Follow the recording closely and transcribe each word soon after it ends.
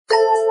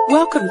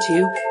Welcome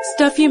to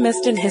Stuff You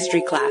Missed in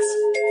History Class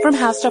from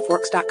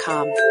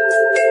HowStuffWorks.com.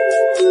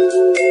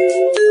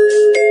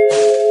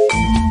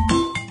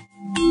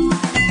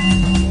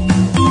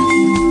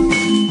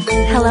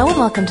 Hello and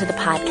welcome to the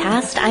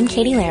podcast. I'm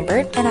Katie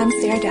Lambert. And I'm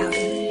Sarah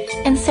Dowden.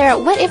 And Sarah,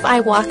 what if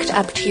I walked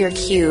up to your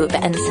cube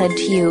and said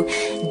to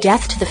you,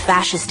 "Death to the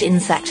fascist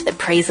insect that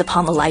preys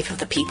upon the life of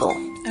the people"?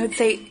 I would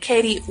say,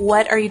 Katie,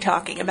 what are you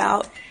talking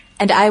about?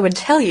 And I would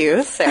tell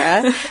you,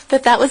 Sarah,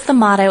 that was the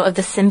motto of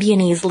the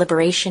Symbionese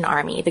Liberation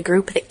Army, the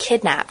group that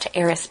kidnapped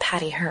heiress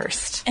Patty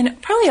Hearst.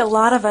 And probably a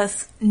lot of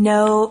us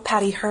know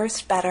Patty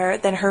Hearst better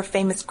than her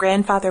famous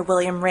grandfather,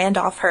 William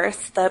Randolph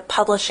Hearst, the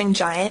publishing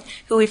giant,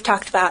 who we've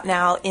talked about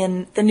now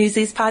in the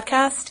Newsies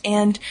podcast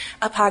and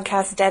a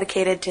podcast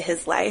dedicated to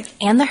his life.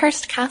 And the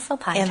Hearst Castle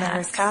podcast. And the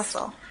Hearst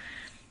Castle.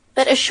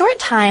 But a short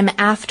time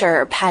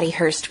after Patty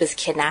Hearst was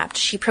kidnapped,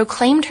 she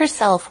proclaimed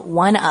herself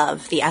one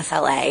of the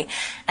SLA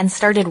and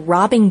started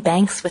robbing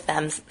banks with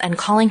them and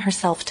calling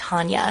herself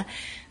Tanya.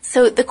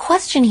 So the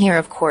question here,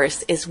 of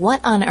course, is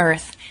what on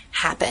earth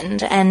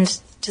happened? And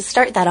to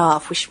start that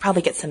off, we should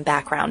probably get some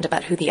background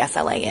about who the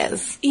SLA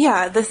is.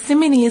 Yeah, the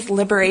Symbionese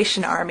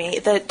Liberation Army.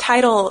 The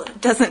title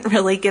doesn't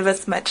really give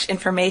us much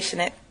information.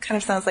 It kind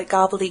of sounds like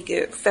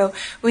gobbledygook. So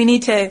we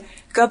need to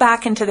go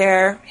back into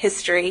their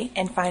history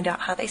and find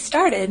out how they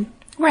started.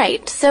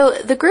 Right. So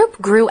the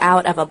group grew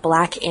out of a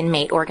black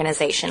inmate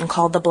organization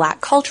called the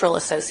Black Cultural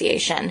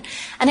Association,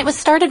 and it was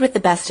started with the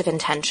best of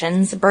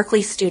intentions.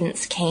 Berkeley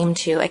students came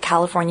to a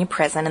California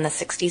prison in the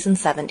 60s and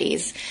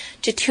 70s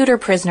to tutor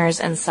prisoners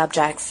in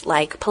subjects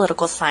like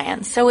political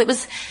science. So it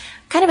was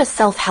kind of a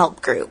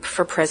self-help group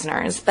for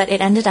prisoners, but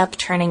it ended up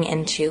turning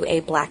into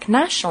a black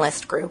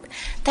nationalist group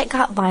that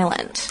got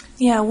violent.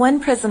 Yeah, one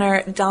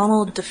prisoner,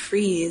 Donald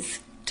DeFries,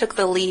 took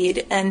the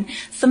lead, and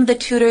some of the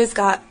tutors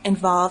got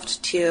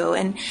involved too.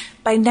 And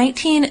by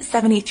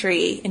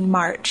 1973, in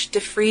March,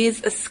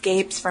 DeFries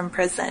escapes from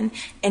prison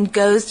and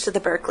goes to the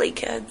Berkeley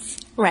kids.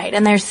 Right,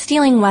 and they're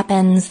stealing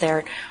weapons,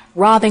 they're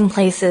robbing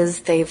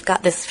places, they've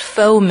got this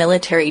faux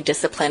military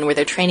discipline where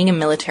they're training in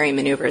military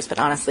maneuvers, but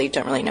honestly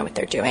don't really know what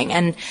they're doing.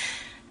 And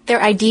their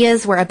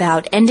ideas were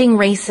about ending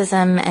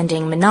racism,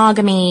 ending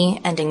monogamy,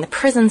 ending the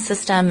prison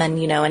system, and,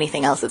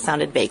 anything else that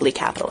sounded vaguely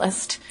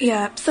capitalist.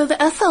 Yeah, so the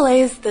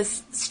SLA is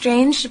this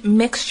strange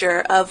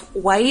mixture of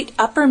white,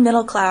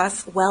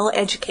 upper-middle-class,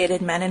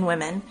 well-educated men and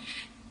women,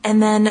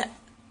 and then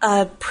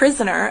a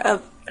prisoner,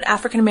 an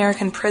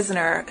African-American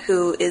prisoner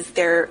who is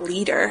their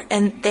leader,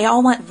 and they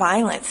all want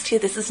violence, too.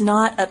 This is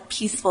not a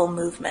peaceful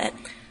movement.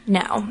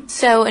 No.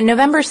 So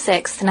November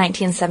 6th,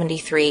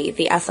 1973,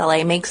 the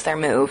SLA makes their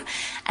move,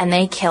 and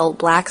they kill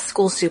black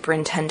school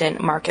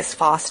superintendent Marcus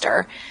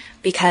Foster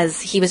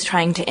because he was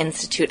trying to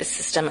institute a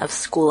system of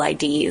school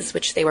IDs,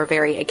 which they were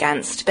very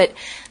against. But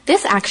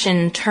this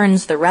action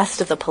turns the rest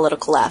of the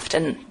political left,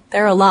 and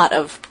there are a lot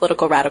of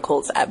political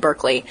radicals at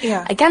Berkeley,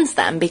 against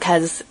them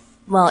because,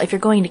 well, if you're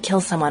going to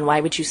kill someone,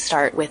 why would you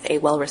start with a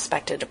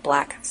well-respected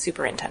black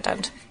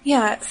superintendent?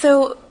 Yeah,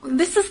 so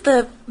this is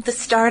the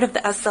start of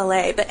the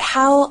SLA, but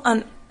how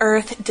on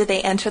earth did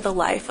they enter the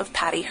life of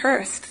Patty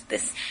Hearst,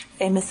 this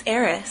famous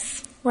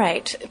heiress?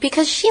 Right,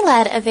 because she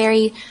led a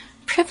very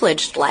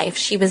privileged life.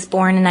 She was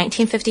born in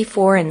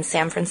 1954 in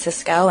San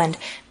Francisco, and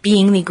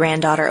being the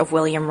granddaughter of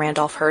William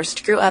Randolph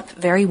Hearst, grew up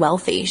very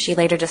wealthy. She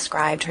later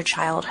described her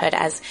childhood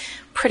as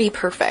pretty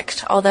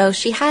perfect, although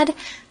she had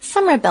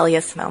some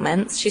rebellious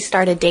moments. She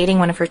started dating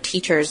one of her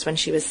teachers when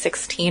she was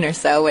 16 or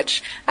so,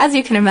 which, as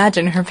you can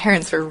imagine, her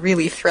parents were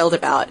really thrilled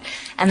about,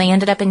 and they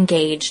ended up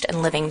engaged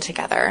and living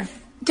together.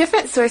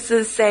 Different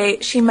sources say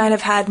she might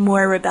have had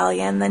more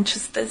rebellion than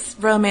just this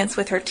romance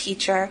with her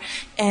teacher,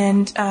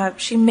 and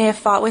she may have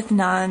fought with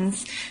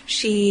nuns.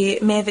 She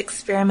may have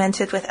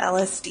experimented with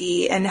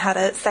LSD and had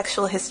a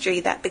sexual history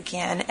that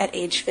began at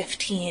age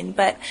 15.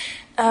 But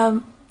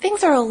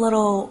things are a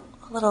little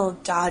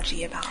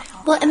dodgy about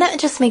all Well, and that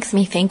just makes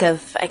me think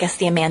of, I guess,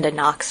 the Amanda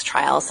Knox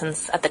trial,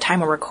 since at the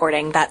time of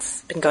recording,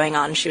 that's been going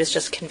on. She was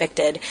just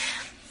convicted.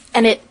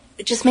 And it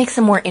just makes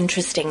a more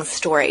interesting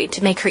story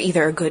to make her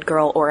either a good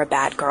girl or a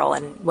bad girl.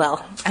 And,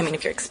 well, I mean,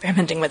 if you're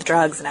experimenting with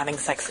drugs and having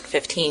sex at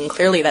 15,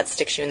 clearly that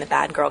sticks you in the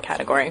bad girl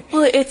category.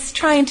 Well, it's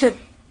trying to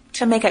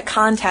make a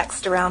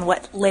context around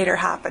what later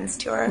happens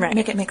to her, right.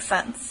 Make it make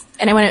sense.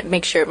 And I want to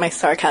make sure my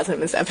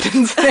sarcasm is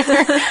evident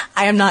there.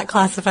 I am not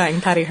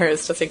classifying Patty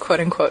Hearst as a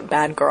quote-unquote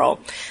bad girl.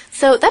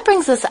 So that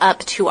brings us up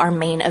to our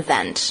main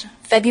event.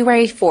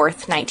 February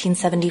 4th,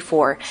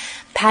 1974,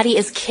 Patty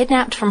is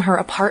kidnapped from her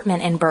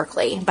apartment in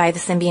Berkeley by the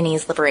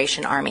Symbionese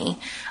Liberation Army.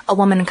 A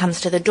woman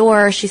comes to the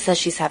door. She says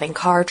she's having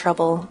car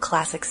trouble.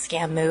 Classic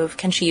scam move.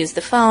 Can she use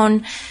the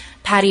phone?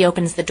 Patty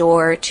opens the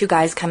door. Two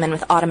guys come in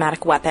with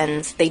automatic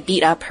weapons. They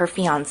beat up her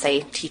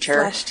fiancé, teacher.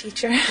 Slash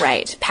teacher.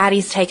 Right.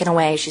 Patty's taken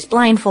away. She's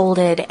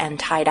blindfolded and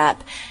tied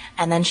up.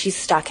 And then she's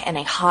stuck in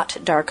a hot,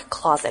 dark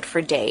closet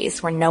for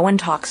days where no one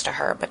talks to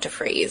her but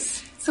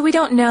DeFries. So we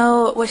don't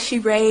know, was she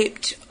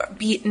raped or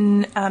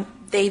beaten?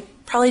 They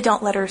probably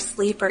don't let her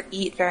sleep or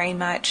eat very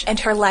much, and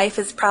her life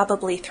is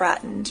probably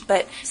threatened.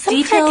 But some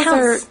of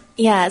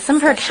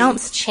her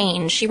accounts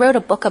change. She wrote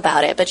a book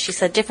about it, but she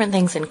said different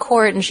things in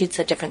court, and she'd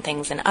said different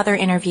things in other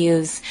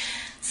interviews.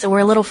 So we're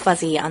a little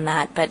fuzzy on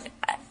that, but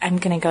I'm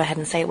going to go ahead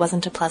and say it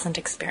wasn't a pleasant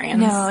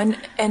experience. No,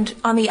 and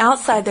on the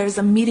outside, there's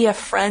a media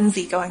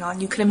frenzy going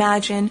on. You can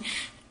imagine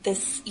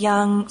this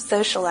young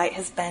socialite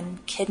has been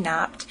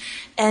kidnapped.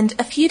 And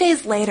a few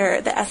days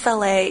later, the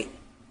SLA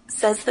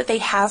says that they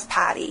have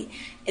Patty.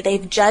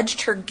 They've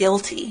judged her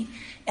guilty,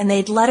 and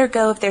they'd let her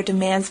go if their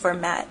demands were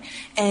met.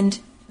 And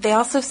they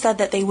also said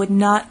that they would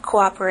not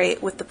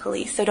cooperate with the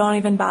police, so don't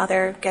even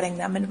bother getting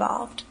them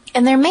involved.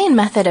 And their main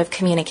method of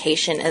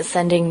communication is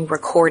sending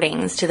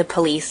recordings to the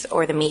police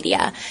or the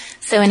media.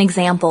 So an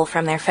example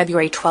from their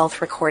February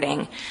 12th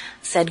recording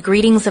said,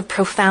 "Greetings of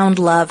profound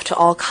love to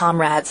all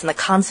comrades in the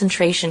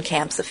concentration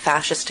camps of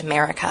fascist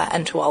America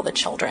and to all the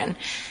children."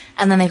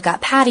 And then they've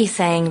got Patty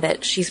saying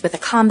that she's with a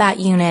combat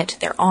unit,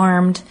 they're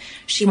armed,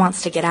 she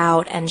wants to get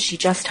out, and she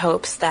just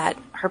hopes that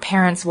her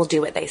parents will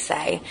do what they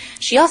say.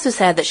 She also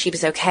said that she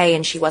was okay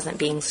and she wasn't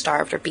being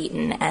starved or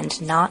beaten,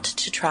 and not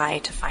to try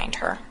to find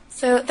her.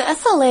 So the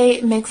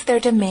SLA makes their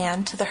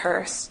demand to the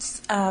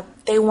Hearsts.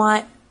 They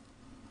want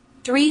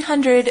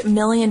 $300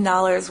 million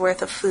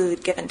worth of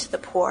food given to the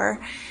poor.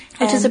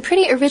 Which is a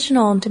pretty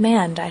original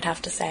demand, I'd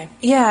have to say.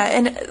 Yeah,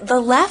 and the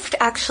left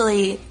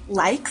actually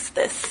likes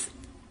this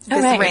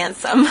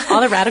ransom.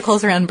 All the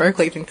radicals around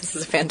Berkeley think this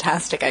is a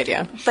fantastic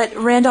idea. But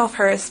Randolph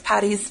Hearst,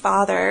 Patty's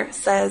father,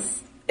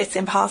 says it's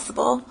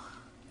impossible.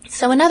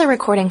 So another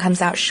recording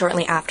comes out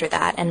shortly after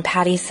that, and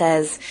Patty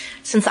says,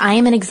 "Since I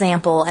am an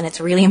example, and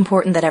it's really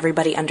important that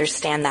everybody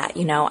understand that,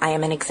 I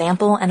am an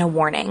example and a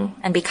warning,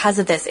 and because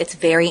of this, it's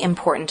very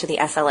important to the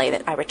SLA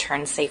that I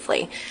return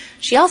safely."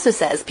 She also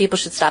says people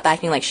should stop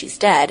acting like she's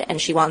dead,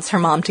 and she wants her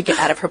mom to get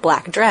out of her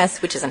black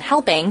dress, which isn't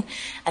helping,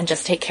 and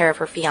just take care of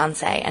her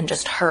fiancé and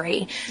just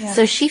hurry. Yeah.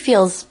 So she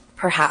feels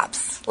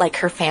perhaps like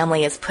her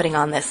family is putting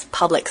on this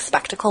public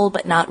spectacle,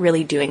 but not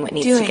really doing what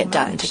needs to get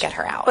done to get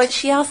her out. But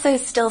she also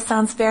still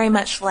sounds very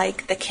much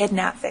like the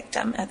kidnap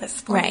victim at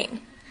this point.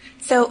 Right.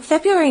 So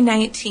February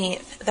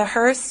 19th, the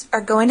Hearsts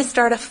are going to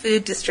start a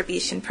food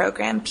distribution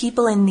program,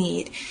 People in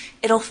Need.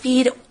 It'll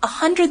feed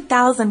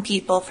 100,000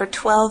 people for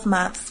 12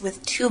 months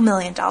with $2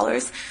 million,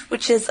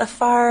 which is a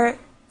far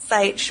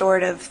sight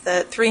short of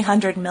the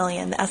 $300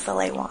 million the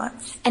SLA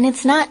wants. And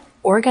it's not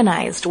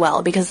organized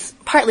well,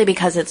 partly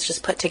because it's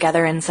just put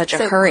together in such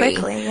a hurry.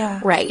 Quickly, yeah.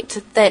 Right.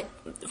 That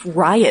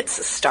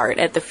riots start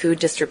at the food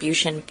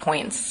distribution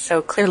points.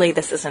 So clearly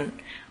this isn't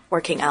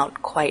working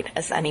out quite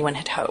as anyone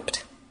had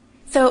hoped.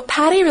 So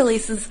Patty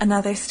releases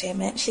another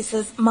statement. She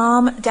says,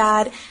 "Mom,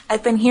 Dad,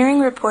 I've been hearing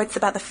reports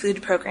about the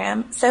food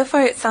program. So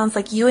far it sounds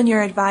like you and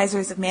your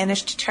advisors have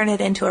managed to turn it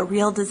into a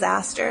real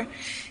disaster.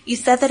 You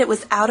said that it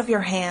was out of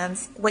your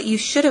hands. What you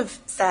should have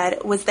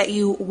said was that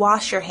you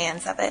wash your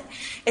hands of it.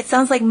 It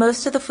sounds like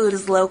most of the food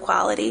is low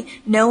quality.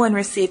 No one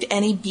received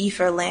any beef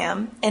or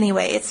lamb.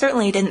 Anyway, it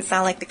certainly didn't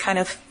sound like the kind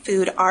of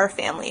food our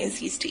family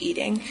is used to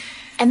eating."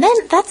 And then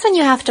that's when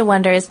you have to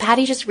wonder, is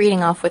Patty just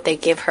reading off what they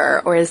give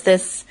her, or is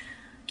this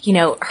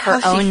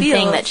her own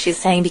thing that she's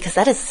saying? Because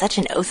that is such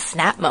an oh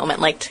snap moment,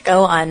 like to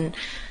go on,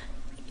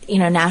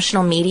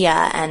 national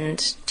media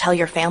and tell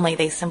your family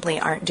they simply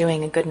aren't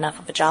doing a good enough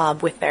of a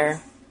job with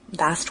their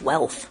vast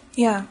wealth.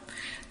 Yeah.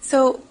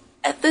 So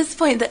at this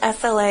point, the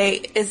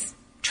SLA is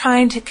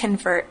trying to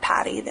convert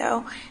Patty,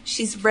 though.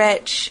 She's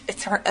rich.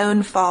 It's her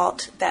own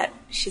fault that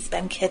she's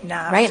been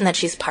kidnapped. Right, and that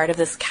she's part of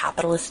this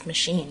capitalist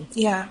machine.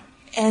 Yeah.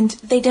 And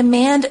they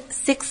demand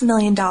 $6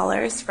 million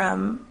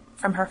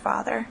from her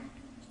father.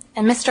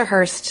 And Mr.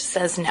 Hearst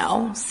says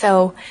no.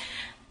 So,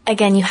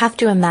 again, you have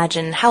to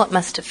imagine how it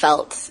must have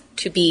felt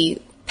to be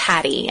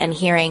Patty and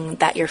hearing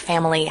that your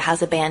family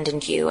has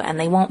abandoned you and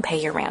they won't pay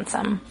your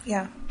ransom.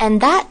 Yeah.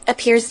 And that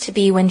appears to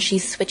be when she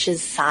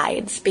switches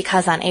sides,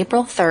 because on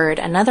April 3rd,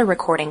 another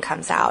recording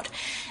comes out,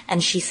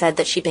 and she said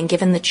that she'd been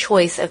given the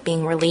choice of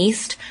being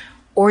released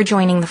or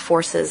joining the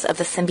forces of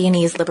the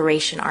Symbionese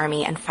Liberation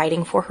Army and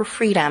fighting for her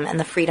freedom and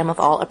the freedom of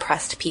all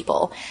oppressed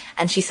people.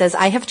 And she says,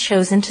 "I have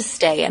chosen to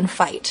stay and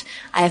fight.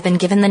 I have been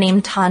given the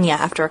name Tanya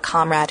after a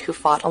comrade who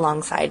fought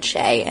alongside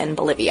Che in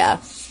Bolivia."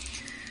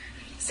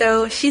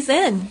 So she's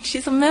in.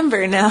 She's a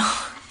member now.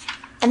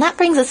 And that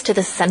brings us to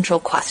the central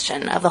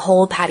question of the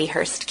whole Patty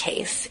Hearst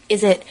case.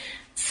 Is it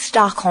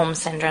Stockholm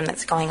Syndrome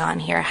that's going on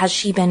here? Has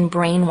she been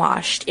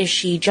brainwashed? Is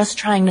she just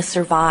trying to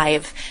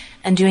survive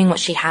and doing what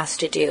she has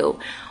to do?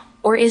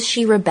 Or is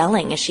she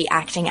rebelling? Is she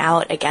acting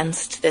out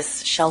against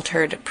this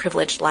sheltered,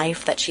 privileged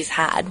life that she's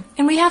had?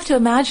 And we have to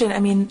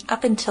imagine,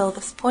 up until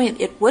this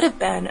point, it would have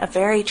been a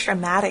very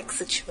traumatic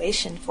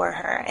situation for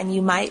her. And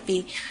you might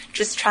be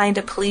just trying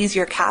to please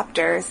your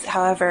captors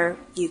however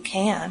you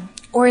can.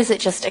 Or is it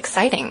just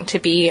exciting to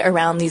be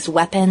around these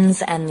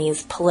weapons and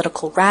these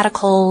political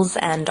radicals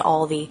and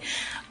all the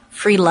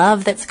free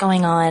love that's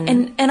going on?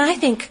 And I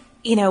think,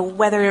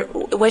 whether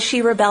was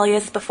she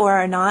rebellious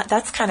before or not,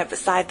 that's kind of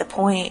beside the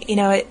point.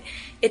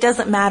 It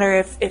doesn't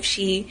matter if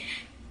she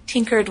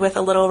tinkered with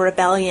a little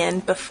rebellion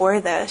before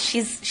this,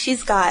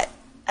 she's got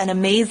an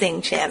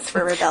amazing chance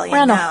for rebellion. We're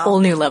on now. a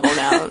whole new level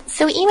now.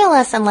 So email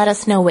us and let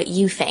us know what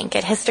you think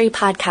at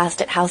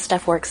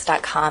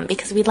historypodcast@howstuffworks.com,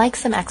 because we'd like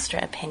some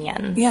extra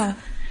opinions. Yeah.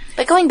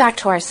 But going back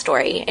to our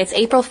story, it's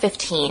April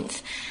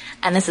 15th,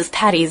 and this is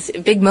Patty's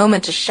big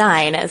moment to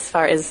shine as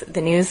far as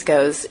the news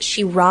goes.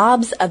 She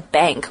robs a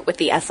bank with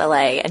the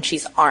SLA, and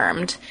she's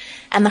armed.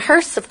 And the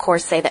Hearsts, of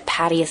course, say that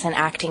Patty isn't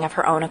acting of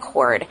her own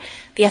accord.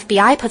 The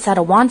FBI puts out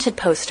a wanted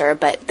poster,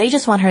 but they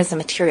just want her as a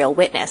material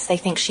witness. They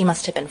think she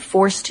must have been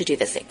forced to do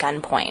this at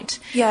gunpoint.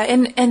 Yeah,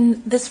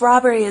 and this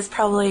robbery is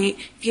probably,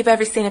 if you've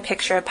ever seen a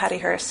picture of Patty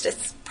Hearst,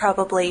 it's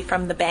probably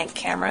from the bank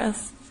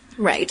cameras.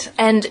 Right.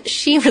 And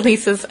she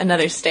releases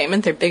another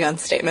statement. They're big on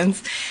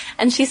statements.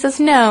 And she says,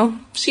 no,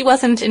 she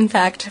wasn't, in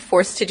fact,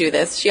 forced to do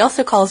this. She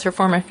also calls her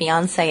former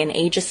fiancé an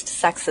ageist,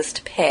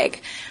 sexist pig,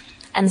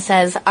 and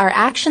says, our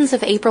actions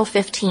of April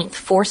 15th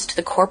forced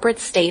the corporate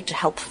state to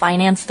help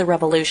finance the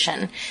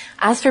revolution.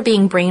 As for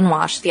being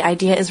brainwashed, the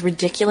idea is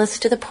ridiculous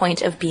to the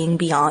point of being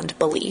beyond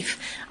belief.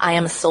 I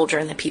am a soldier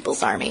in the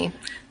People's Army.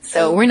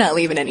 So we're not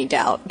leaving any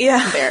doubt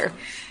there.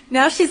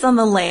 Now she's on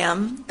the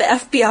lam. The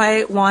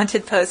FBI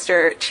wanted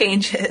poster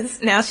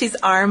changes. Now she's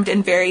armed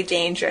and very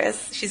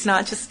dangerous. She's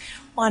not just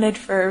wanted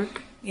for,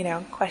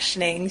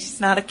 questioning. She's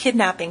not a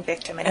kidnapping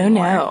victim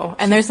anymore. Oh, no.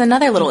 And there's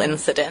another little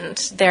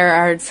incident. There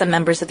are some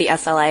members of the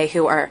SLA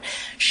who are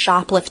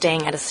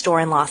shoplifting at a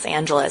store in Los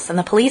Angeles, and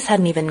the police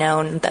hadn't even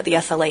known that the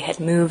SLA had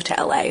moved to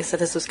LA, so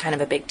this was kind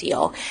of a big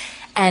deal.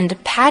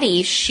 And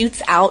Patty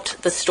shoots out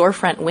the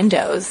storefront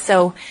windows,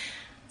 so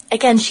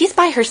again, she's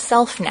by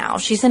herself now.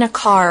 She's in a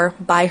car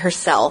by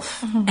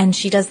herself, and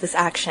she does this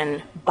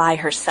action by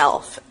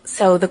herself.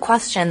 So the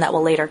question that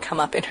will later come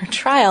up in her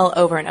trial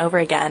over and over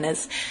again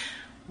is,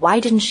 why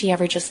didn't she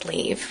ever just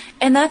leave?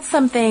 And that's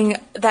something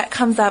that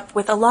comes up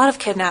with a lot of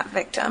kidnapped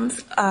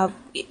victims.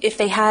 If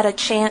they had a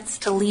chance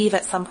to leave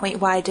at some point,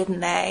 why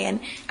didn't they? And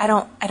I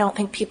don't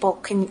think people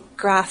can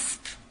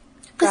grasp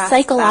the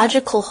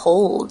psychological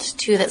hold,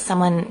 too, that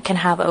someone can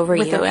have over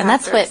you. And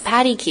that's what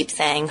Patty keeps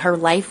saying. Her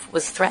life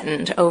was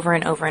threatened over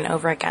and over and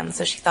over again,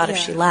 so she thought if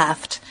she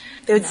left,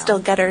 they would still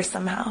get her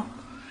somehow.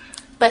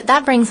 But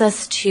that brings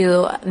us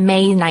to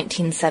May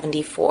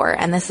 1974,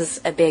 and this is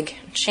a big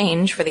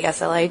change for the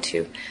SLA,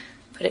 to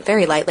put it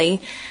very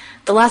lightly.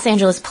 The Los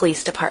Angeles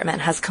Police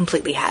Department has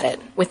completely had it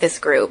with this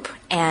group,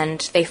 and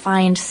they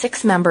find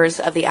 6 members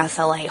of the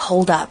SLA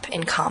holed up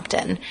in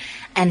Compton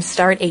and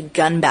start a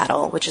gun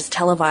battle, which is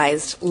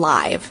televised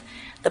live.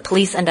 The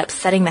police end up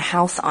setting the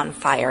house on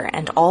fire,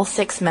 and all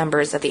 6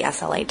 members of the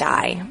SLA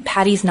die.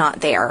 Patty's not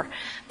there,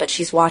 but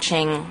she's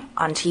watching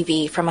on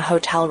TV from a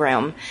hotel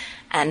room,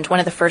 and one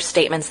of the first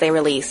statements they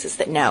release is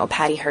that no,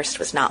 Patty Hearst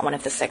was not one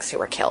of the 6 who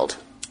were killed.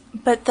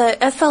 But the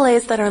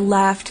SLAs that are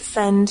left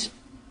send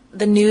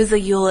the news a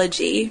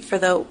eulogy for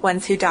the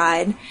ones who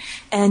died.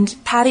 And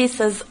Patty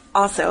says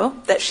also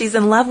that she's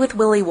in love with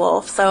Willie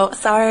Wolfe. So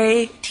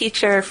sorry,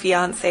 teacher,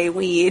 fiance,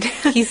 weed.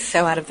 He's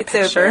so out of the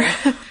picture.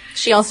 Over.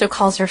 She also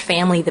calls her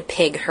family the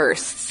Pig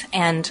Hearsts.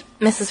 And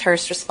Mrs.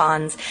 Hearst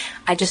responds,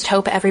 I just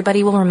hope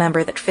everybody will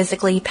remember that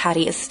physically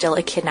Patty is still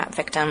a kidnap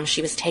victim.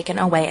 She was taken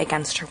away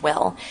against her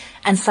will.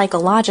 And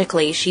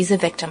psychologically, she's a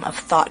victim of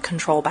thought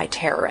control by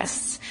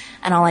terrorists.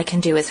 And all I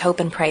can do is hope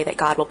and pray that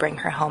God will bring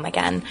her home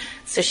again.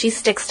 So she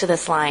sticks to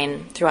this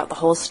line throughout the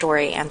whole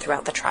story and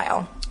throughout the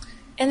trial.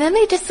 And then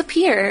they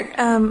disappear.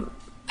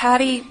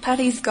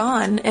 Patty's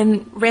gone,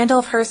 and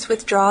Randolph Hearst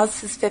withdraws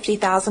his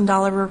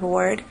 $50,000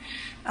 reward,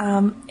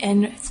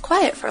 and it's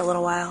quiet for a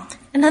little while.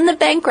 And then the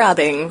bank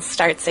robbing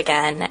starts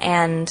again,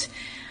 and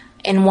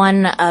in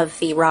one of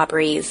the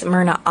robberies,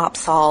 Myrna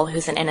Opsahl,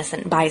 who's an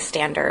innocent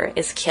bystander,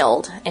 is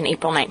killed in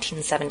April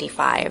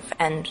 1975,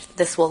 and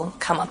this will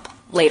come up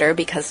later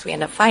because we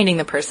end up finding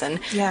the person.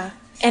 Yeah.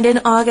 And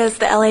in August,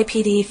 the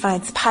LAPD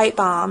finds pipe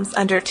bombs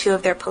under 2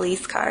 of their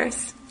police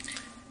cars.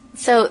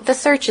 So the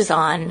search is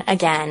on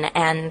again,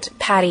 and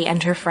Patty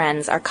and her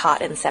friends are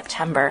caught in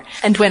September.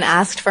 And when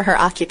asked for her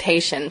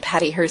occupation,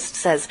 Patty Hearst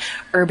says,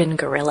 urban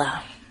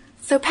guerrilla.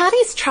 So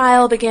Patty's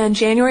trial began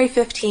January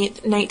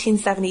 15th,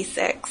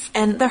 1976,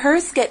 and the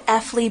Hearsts get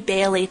F. Lee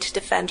Bailey to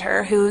defend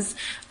her, who's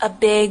a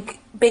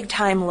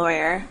big-time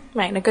lawyer.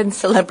 Right, and a good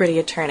celebrity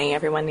attorney.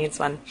 Everyone needs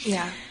one.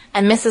 Yeah.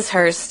 And Mrs.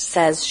 Hearst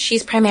says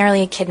she's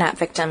primarily a kidnap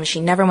victim.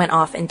 She never went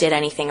off and did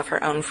anything of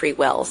her own free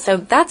will. So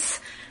that's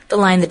the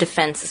line the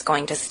defense is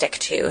going to stick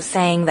to,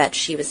 saying that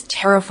she was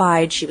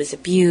terrified, she was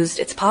abused,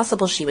 it's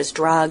possible she was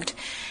drugged,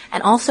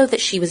 and also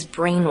that she was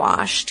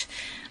brainwashed.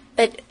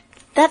 But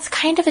that's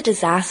kind of a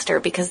disaster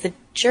because the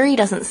jury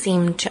doesn't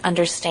seem to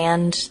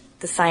understand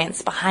the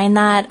science behind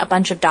that. A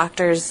bunch of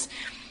doctors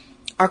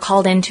are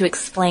called in to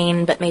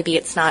explain, but maybe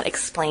it's not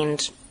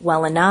explained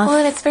well enough. Well,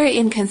 and it's very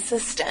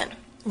inconsistent.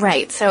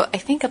 Right, so I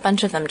think a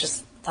bunch of them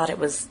just thought it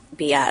was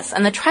BS.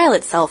 And the trial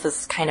itself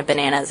is kind of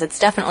bananas. It's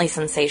definitely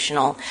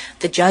sensational.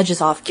 The judge is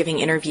off giving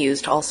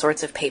interviews to all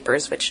sorts of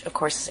papers, which, of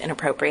course, is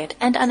inappropriate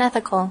and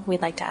unethical,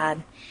 we'd like to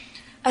add.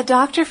 A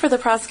doctor for the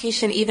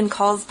prosecution even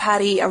calls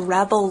Patty a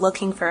rebel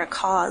looking for a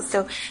cause,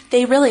 so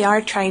they really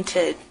are trying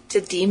to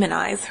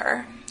demonize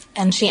her.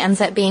 And she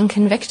ends up being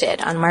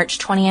convicted. On March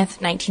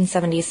 20th,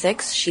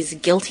 1976, she's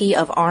guilty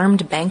of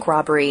armed bank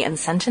robbery and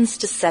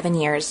sentenced to 7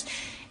 years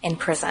in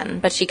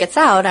prison. But she gets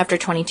out after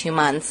 22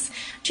 months.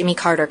 Jimmy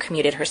Carter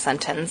commuted her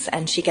sentence,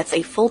 and she gets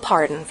a full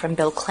pardon from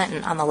Bill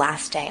Clinton on the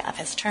last day of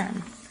his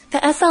term. The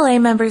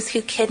SLA members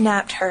who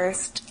kidnapped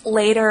Hearst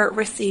later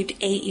received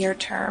 8-year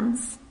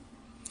terms.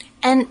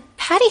 And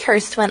Patty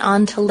Hearst went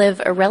on to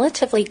live a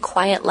relatively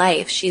quiet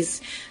life.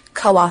 She's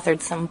co-authored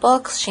some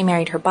books. She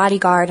married her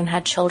bodyguard and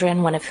had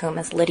children, one of whom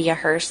is Lydia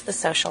Hearst, the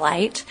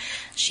socialite.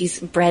 She's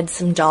bred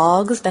some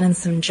dogs, been in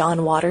some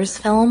John Waters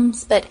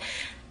films, but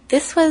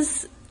this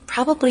was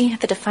probably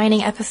the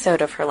defining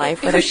episode of her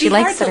life, whether she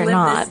likes it or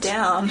not.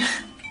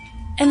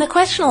 And the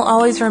question will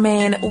always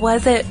remain,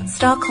 was it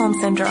Stockholm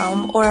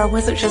Syndrome, or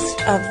was it just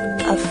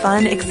a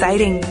fun,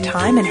 exciting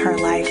time in her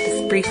life,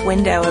 this brief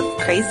window of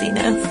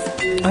craziness?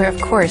 Or,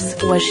 of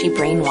course, was she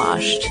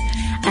brainwashed?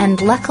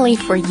 And luckily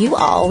for you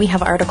all, we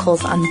have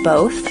articles on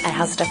both at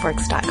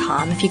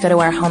howstuffworks.com. If you go to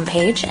our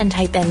homepage and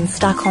type in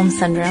Stockholm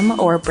Syndrome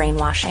or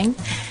brainwashing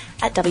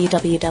at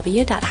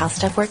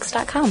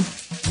www.howstuffworks.com.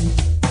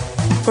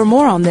 For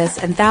more on this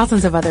and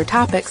thousands of other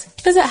topics,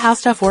 visit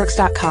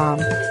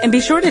howstuffworks.com. And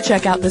be sure to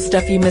check out the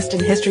Stuff You Missed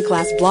in History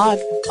Class blog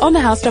on the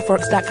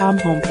howstuffworks.com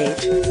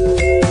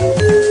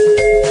homepage.